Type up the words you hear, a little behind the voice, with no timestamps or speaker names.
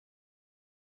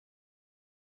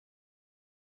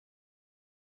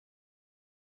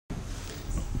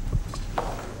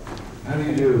do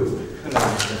you do?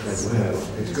 Well,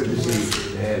 it's good to see you,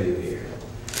 to have you here.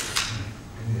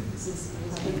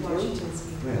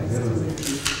 Well, hello.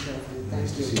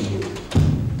 Nice to see you.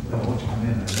 Well, won't you come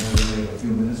in? I know you only have a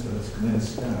few minutes, but let's come in and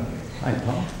sit down here. Hi,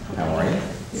 Paul. How are you?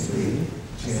 See,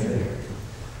 chair there.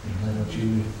 Why don't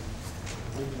you?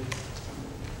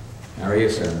 How are you,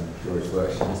 sir? George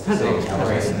Bush. Nice to see you. How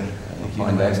are you?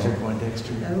 Poindexter.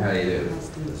 Poindexter. How do you do?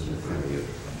 How are you?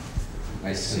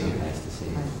 Nice to see you. Nice to see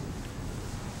you.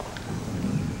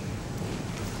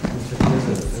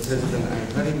 Mr. President, I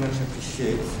very much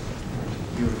appreciate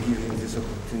your giving this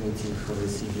opportunity for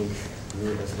receiving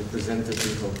me as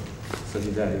representative of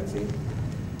Solidarity.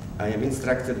 I am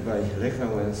instructed by Lech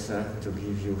Wałęsa to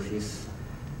give you his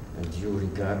due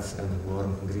regards and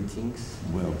warm greetings.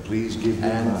 Well, please give me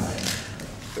mine.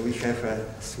 We have a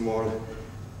small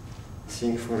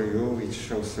thing for you which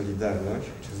shows Solidarność,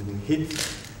 which has been hit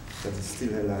but is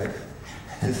still alive.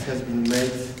 This has been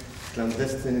made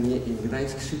clandestinely in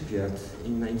Gdańsk shipyard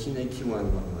in 1981.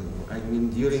 I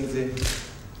mean,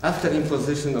 after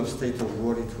imposition of state of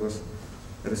war, it was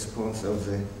a response of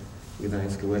the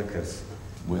Gdańsk workers.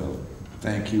 Well,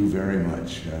 thank you very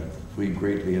much. We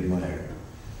greatly admire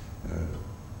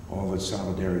all that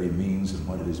Solidarity means and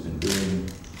what it has been doing.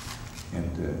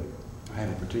 And I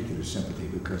have a particular sympathy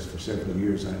because for several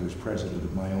years I was president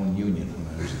of my own union when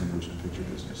I was in the motion picture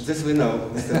business. This we know,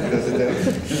 Mr.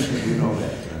 President. You know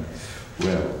that.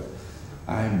 Well,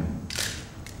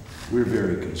 we're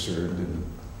very concerned and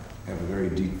have a very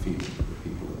deep feeling for the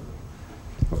people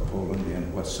of Poland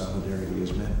and what Solidarity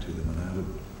has meant to them. And I would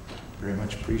very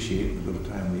much appreciate the little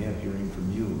time we have hearing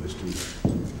from you as to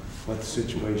what the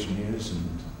situation is and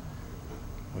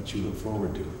what you look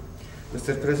forward to.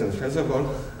 Mr. President, first of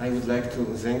all, I would like to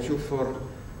thank you for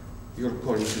your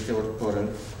policy toward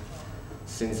Poland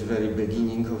since the very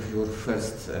beginning of your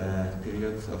first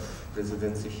period of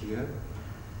presidency here.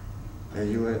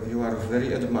 You are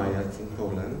very admired in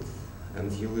Poland,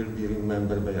 and you will be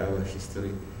remembered by our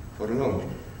history for long.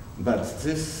 But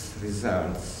this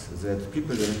results that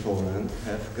people in Poland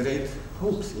have great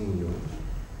hopes in you,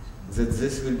 that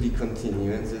this will be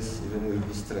continued and this even will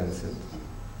be strengthened.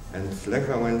 And Lech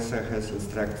Wałęsa has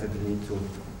instructed me to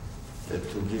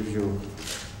give you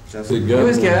just... It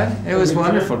was good. It was a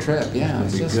wonderful trip. Yeah, it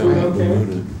was just great.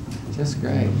 Okay. Just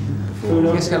great. Food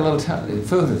We just got a little tired. The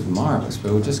food was marvelous,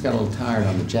 but we just got a little tired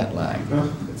on the jet lag.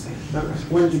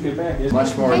 When did you get back?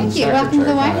 Much more than Thank you. Welcome to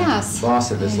the White kind of House.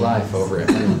 Boss of his life over it.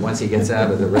 Once he gets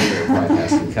out of the regular White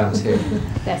House, he comes here.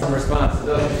 That's Some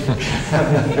responsibility.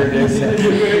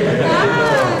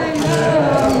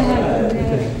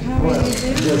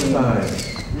 Just fine.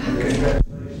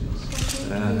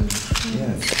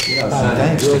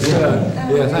 Thanks.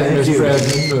 Thank you, Mr.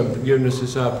 President, for giving us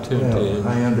this opportunity. Well, I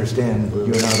understand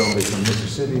you're not only from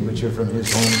Mississippi, but you're from his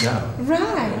hometown.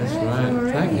 right. That's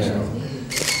right. Thank you.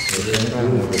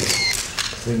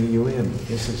 Bringing you in.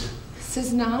 This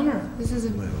is an honor. This is a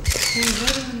well, very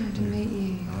great honor to meet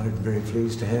you. I'm very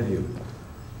pleased to have you.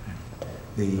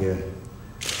 I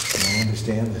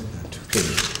understand that the two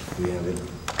things we have an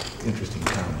interest in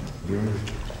common. You're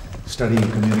studying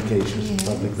communications and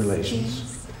public relations.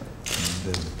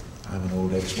 And I'm an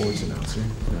old ex-sports announcer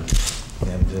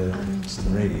and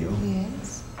radio.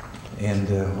 Yes. And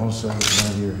also one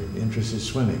of your interests is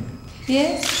swimming.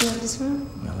 Yes, you want to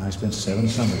swim? Well, I spent 7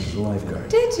 summers as a lifeguard.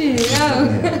 Did you? Oh.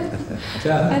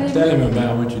 Tell him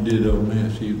about what you did over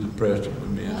Miss. He was the president of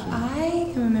Miss.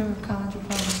 I am a member of College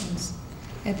Republicans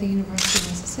at the University of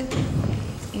Mississippi.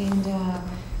 And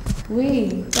we,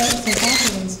 some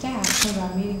faculty and staff, come to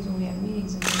our meetings when we have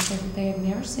meetings, and they said that they have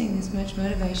never seen this much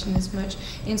motivation, this much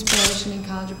inspiration in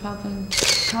college Republicans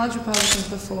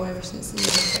before, ever since the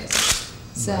university.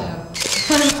 So,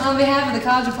 on behalf of the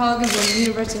College Republicans and the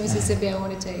University of Mississippi, I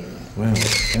want to tell you that. Well,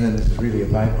 and then this is really a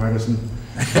bipartisan.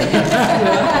 He's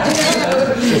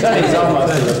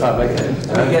almost a Republican.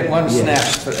 We get one snap.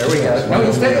 There we go. No,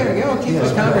 you stay there. Go. Keep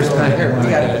the conversation here. We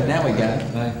got it. Now we got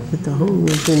it. Put the whole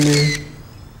was in there.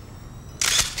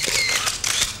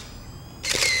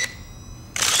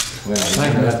 Well,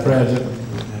 Thank you, Mr. President.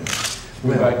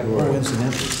 We're back to work.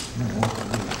 Incidentally,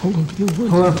 Hold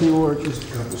on to your word. just a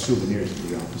couple of souvenirs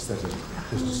in the office. That's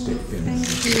just a stick pin. Thank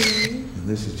you. And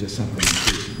this is just something in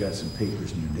case you've got some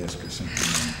papers in your desk or something.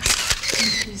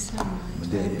 Thank you so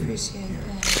much. I appreciate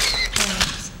that.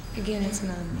 Thanks. Again, it's an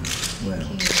honor. Well,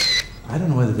 Thank you. I don't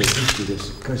know whether they teach you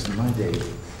this, because in my day,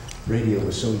 radio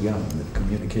was so young that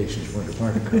communications weren't a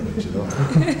part of college at all.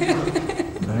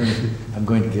 I'm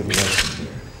going to give a lesson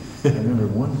here. I remember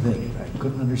one thing I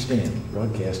couldn't understand,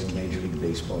 broadcasting Major League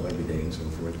Baseball every day and so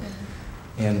forth.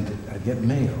 And I'd get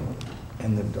mail,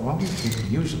 And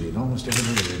usually, in almost every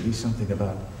letter, there'd be something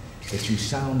about that you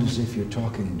sound as if you're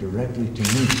talking directly to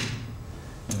me.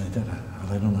 And I thought,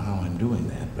 I don't know how I'm doing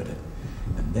that,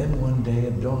 and then one day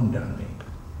it dawned on me.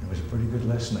 It was a pretty good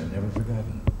lesson I've never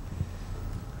forgotten.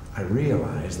 I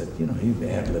realized that, you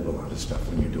ad-lib a lot of stuff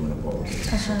when you're doing a ball game and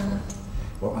so forth.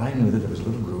 Well, I knew that there was a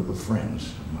little group of friends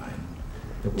of mine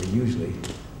that were usually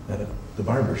at the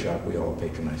barber shop we all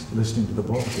patronized, listening to the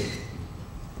ball game.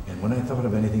 And when I thought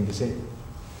of anything to say,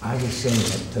 I was saying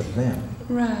it to them.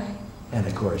 Right. And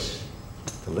of course,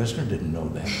 the listener didn't know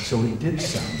that, so it did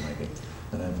sound like it.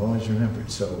 And I've always remembered.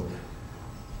 So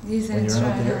when you're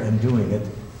out there and doing it,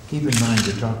 keep in mind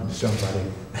you're talking to somebody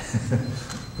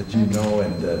that you know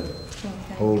and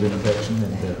hold in affection,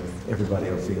 and everybody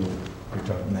will feel you're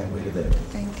talking that way to them.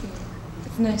 Thank you.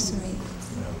 It's nice to meet you.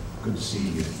 Well, good to see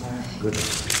you. Good.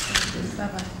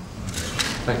 Bye-bye.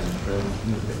 Thank you, Fred.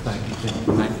 Thank you, Tim.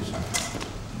 Thank you, sir.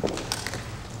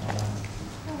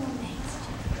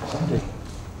 Someday.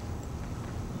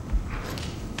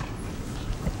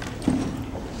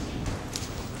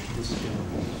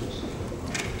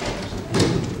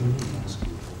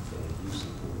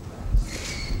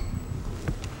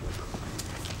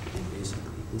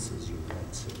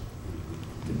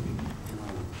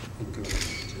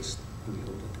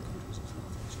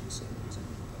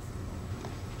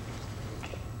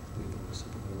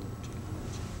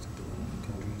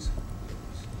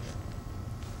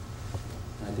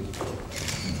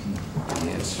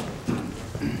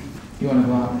 You want to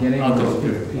go out and get him? I'll go.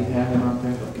 Pete, have him out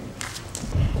there?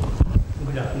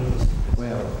 Good afternoon.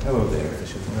 Well, hello there.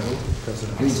 Well,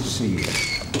 pleased to see you.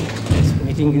 Nice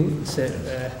meeting you, sir.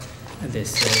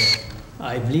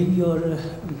 I believe you're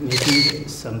making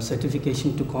some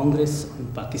certification to Congress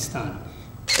on Pakistan.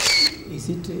 Is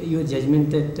it your judgment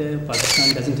that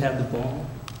Pakistan doesn't have the bomb?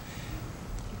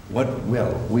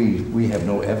 Well, we have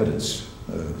no evidence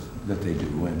that they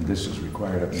do, and this is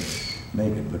required of me to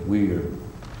make it, but we're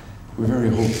very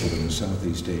hopeful that in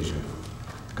Southeast Asia,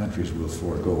 countries will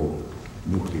forego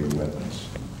nuclear weapons.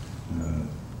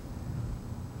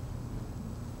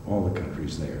 All the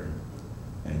countries there,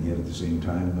 and yet at the same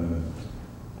time,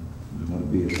 we want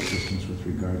to be of assistance with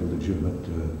regard to legitimate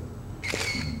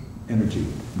energy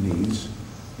needs,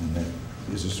 and that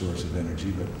is a source of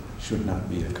energy, but should not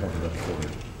be a cover-up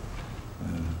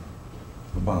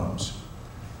for bombs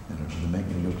and for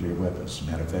making nuclear weapons. As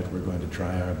a matter of fact, we're going to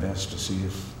try our best to see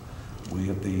if we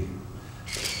at the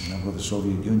number of the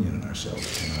Soviet Union and ourselves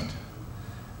cannot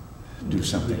do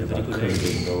something about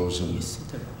curbing those, and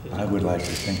I would like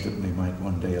to think that we might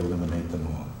one day eliminate them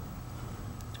all.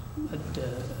 But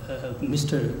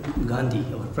Mr. Gandhi,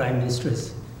 our Prime Minister,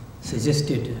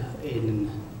 suggested in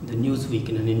the Newsweek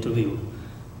in an interview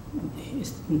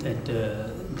that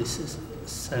this is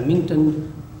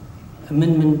Symington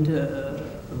Amendment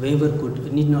waiver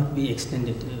need not be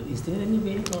extended. Is there any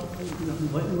way of,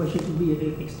 why should it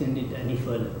be extended any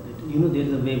further? There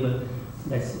is a waiver,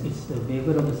 it's the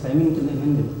waiver of the Symington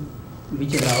Amendment,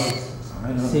 which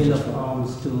allows sale of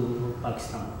arms to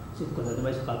Pakistan. So, because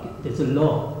otherwise there's a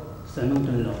law,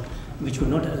 Symington law, which would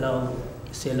not allow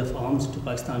sale of arms to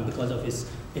Pakistan because of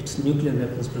its nuclear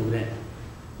weapons program.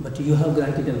 But you have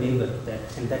granted a waiver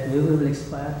and that waiver will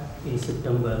expire in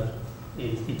September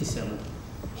 87.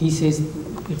 He says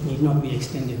it need not be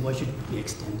extended. Why should it be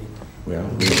extended? Well,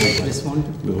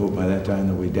 we'll hope by that time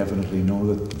that we definitely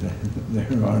know that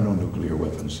there are no nuclear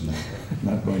weapons, and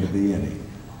not going to be any.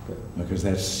 Because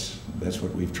that's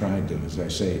what we've tried to, as I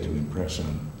say, to impress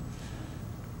on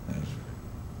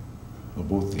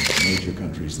both the major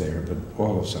countries there, but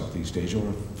all of Southeast Asia,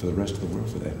 or for the rest of the world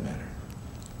for that matter.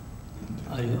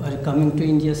 Are you coming to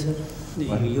India, sir?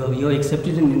 You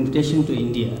accepted an invitation to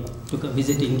India, to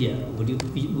visit India. Would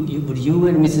you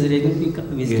and Mrs. Reagan be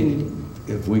visiting India?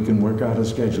 If we can work out a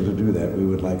schedule to do that, we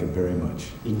would like it very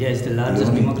much. India is the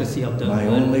largest democracy of the world. My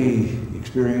only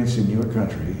experience in your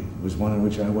country was one in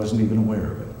which I wasn't even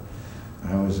aware of it.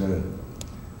 I was on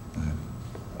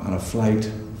a flight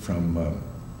from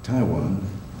Taiwan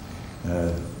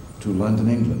to London,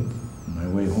 England, on my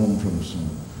way home from some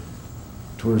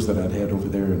tours that I'd had over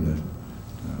there in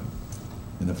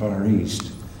the Far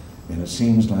East, and it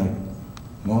seems like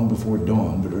long before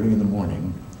dawn, but early in the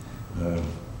morning,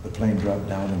 the plane dropped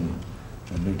down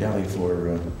in New Delhi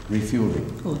for refueling,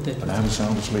 and I was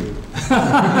sound asleep.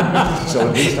 So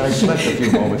at least I slept a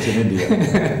few moments in India.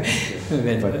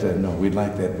 But no, we'd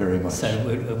like that very much. Sir,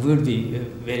 we would be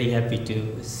very happy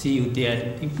to see you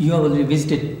there. You have already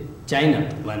visited China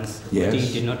once, yes. But you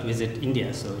did not visit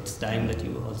India, so it's time that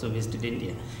you also visited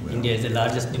India. Well, India is the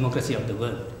largest democracy of the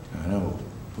world. I know.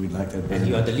 We'd like that very much. And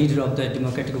you are the leader of the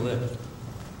democratic world.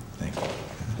 Thank you.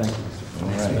 Thank you. All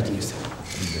Nice right. meeting you, sir.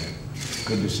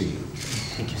 Good to see you.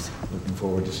 Thank you, sir. Looking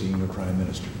forward to seeing your Prime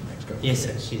Minister next couple Yes,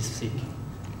 of sir. days. He's sick.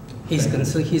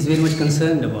 He's very much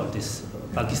concerned about this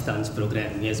Pakistan's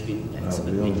program. He has been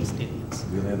making statements.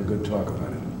 We'll have a good talk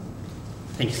about it.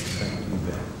 Thank you, sir. Thank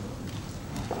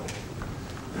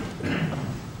you.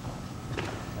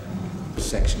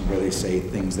 Section where they say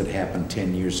things that happened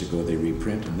 10 years ago they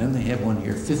reprint, and then they have one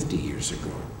here 50 years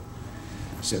ago.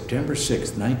 September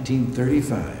 6th,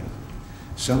 1935.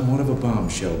 Somewhat of a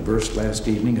bombshell burst last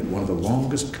evening at one of the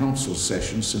longest council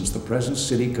sessions since the present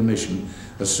city commission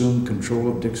assumed control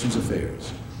of Dixon's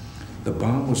affairs. The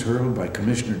bomb was hurled by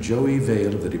Commissioner Joey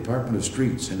Vale of the Department of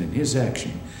Streets, and in his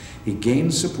action, he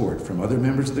gained support from other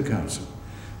members of the council.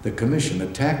 The commission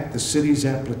attacked the city's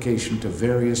application to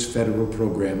various federal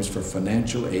programs for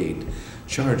financial aid,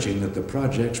 charging that the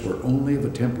projects were only of a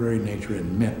temporary nature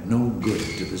and meant no good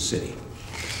to the city.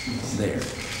 There.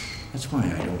 That's why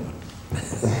I don't want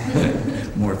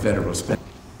more federal spending.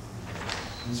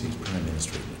 See, he's Prime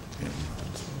Minister, isn't it? Yeah.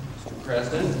 Mr.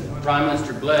 President, Prime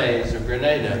Minister Blaize of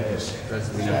Grenada. Yes.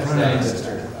 President of the Prime United States.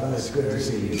 Minister, oh, it's good to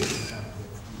see you.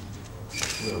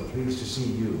 Well, pleased to see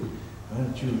you. Why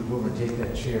don't you go over and take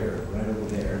that chair right over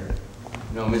there?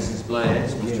 No, Mrs.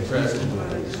 Blaize, Mr. Yes, President.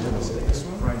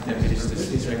 Right. Deputy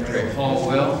Secretary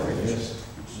Hallwell. Yes.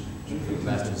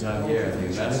 Master Javier, the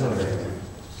ambassador.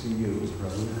 See you. Why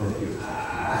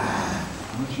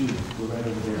don't you go right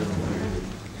over there?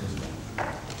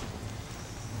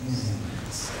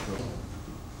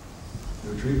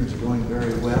 Your treatments are going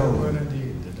very well. Well,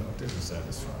 indeed, the doctors are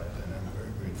satisfied, and I'm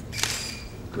very grateful.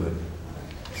 Good.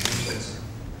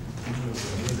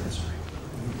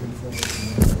 Looking forward to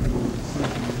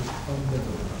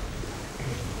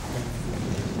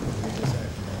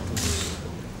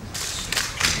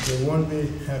They won't be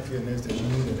happier unless they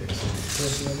knew that it's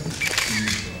personally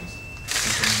individuals.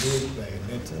 You can do it by a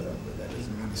letter, but that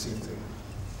doesn't mean the same thing.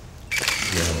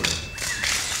 Well,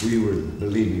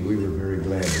 believe me, we were very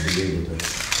glad to be able to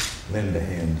lend a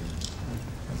hand.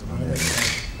 As a matter of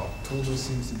fact, October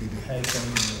seems to be the high point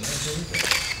in the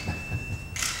life.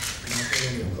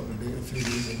 Not only a few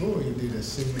days ago, you did a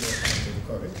similar act of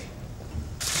courage.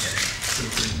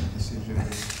 Taking a decision.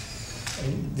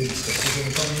 And they discussed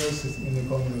it in the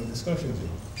communal discussions.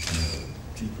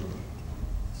 People,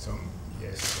 some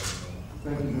yes, some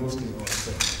no, but mostly all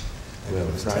said. Well,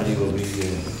 Friday will be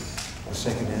the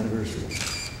second anniversary.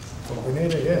 For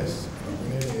Grenada, yes. For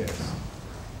Grenada, yes.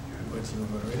 But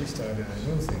you've already started a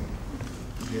new thing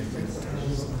to get rid of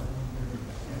terrorism.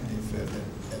 And they felt that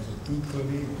as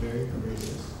equally very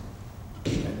courageous,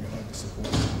 and you have to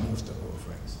support most of our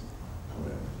friends.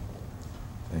 Well,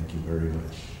 thank you very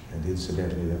much. And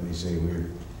incidentally, let me say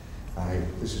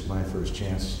this is my first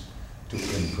chance to,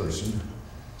 in person,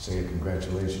 say a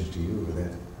congratulations to you for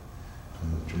that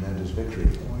tremendous victory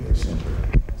in the center.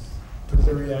 It was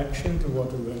a reaction to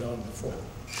what we went on before.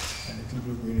 And the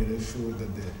people of Grenada showed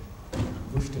that they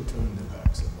wish to turn their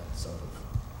backs on that sort of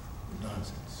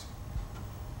nonsense.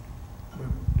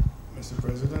 But, Mr.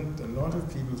 President, a lot of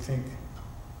people think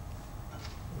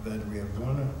that we have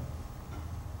won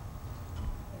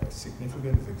a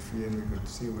significant victory, and we could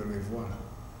say, well, we've won.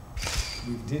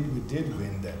 We did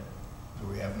win that, but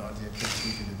we have not yet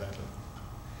completed the battle.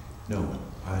 No,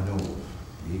 I know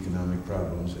the economic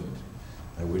problems, and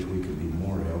I wish we could be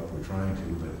more help. We're trying to,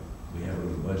 but we have a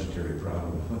little budgetary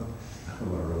problem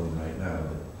of our own right now.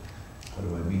 But what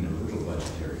do I mean, a little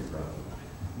budgetary problem?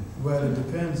 Well, it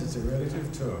depends. It's a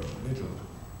relative term, little.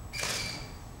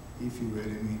 If you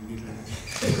really mean little.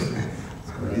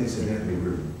 But incidentally,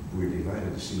 we're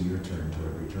delighted to see your turn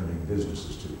toward returning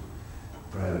businesses to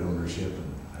private ownership,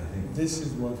 and I think This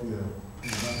is what we are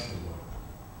about.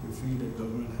 We feel that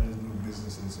government has no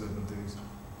business in certain things,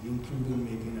 including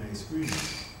making ice cream.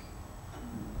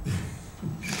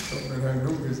 Government has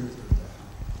no business with that.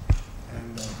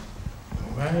 And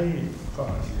my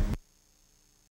part